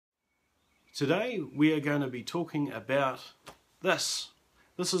Today we are going to be talking about this.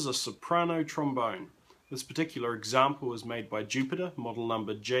 This is a soprano trombone. This particular example was made by Jupiter, model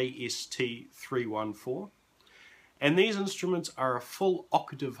number JST314. And these instruments are a full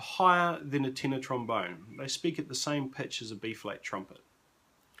octave higher than a tenor trombone. They speak at the same pitch as a B-flat trumpet.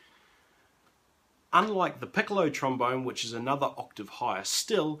 Unlike the piccolo trombone, which is another octave higher,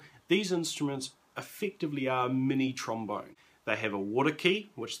 still these instruments effectively are mini trombone. They have a water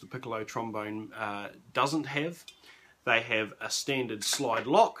key, which the piccolo trombone doesn't have. They have a standard slide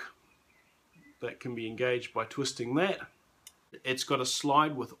lock that can be engaged by twisting that. It's got a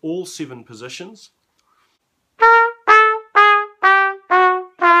slide with all 7 positions.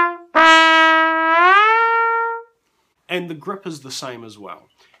 And the grip is the same as well.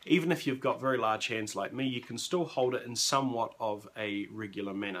 Even if you've got very large hands like me, you can still hold it in somewhat of a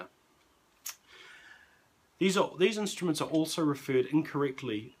regular manner. These instruments are also referred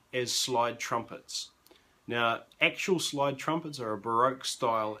incorrectly as slide trumpets. Now, actual slide trumpets are a Baroque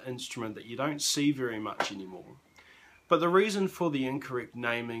style instrument that you don't see very much anymore. But the reason for the incorrect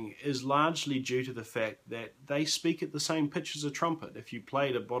naming is largely due to the fact that they speak at the same pitch as a trumpet. If you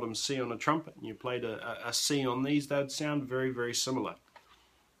played a bottom C on a trumpet and you played a C on these, they would sound very, very similar.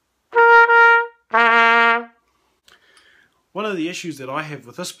 One of the issues that I have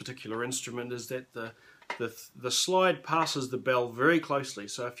with this particular instrument is that the slide passes the bell very closely.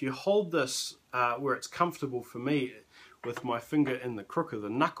 So if you hold this where it's comfortable for me with my finger in the crook of the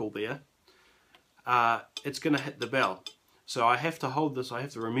knuckle there, it's going to hit the bell. So I have to hold this, I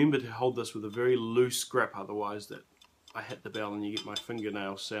have to remember to hold this with a very loose grip, otherwise that I hit the bell and you get my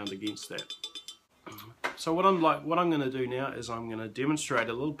fingernail sound against that. So what I'm going to do now is I'm going to demonstrate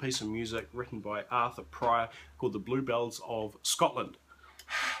a little piece of music written by Arthur Pryor called The Bluebells of Scotland.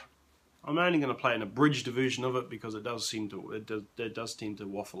 I'm only going to play an abridged version of it because it does tend to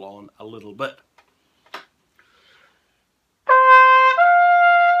waffle on a little bit.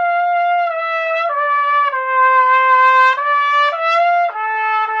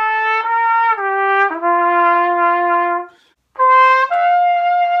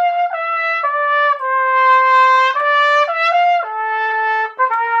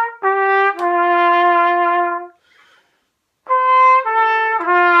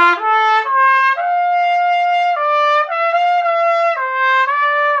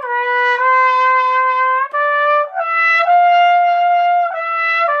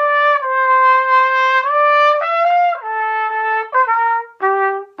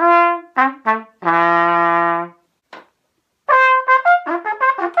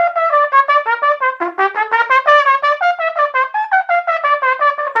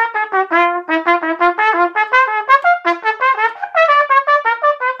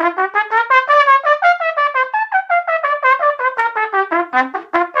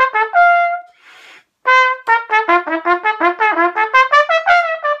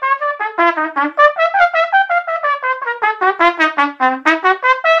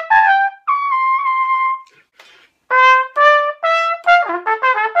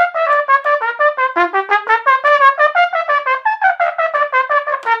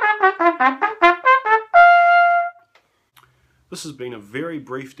 This has been a very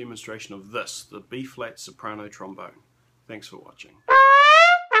brief demonstration of this, the B-flat soprano trombone. Thanks for watching.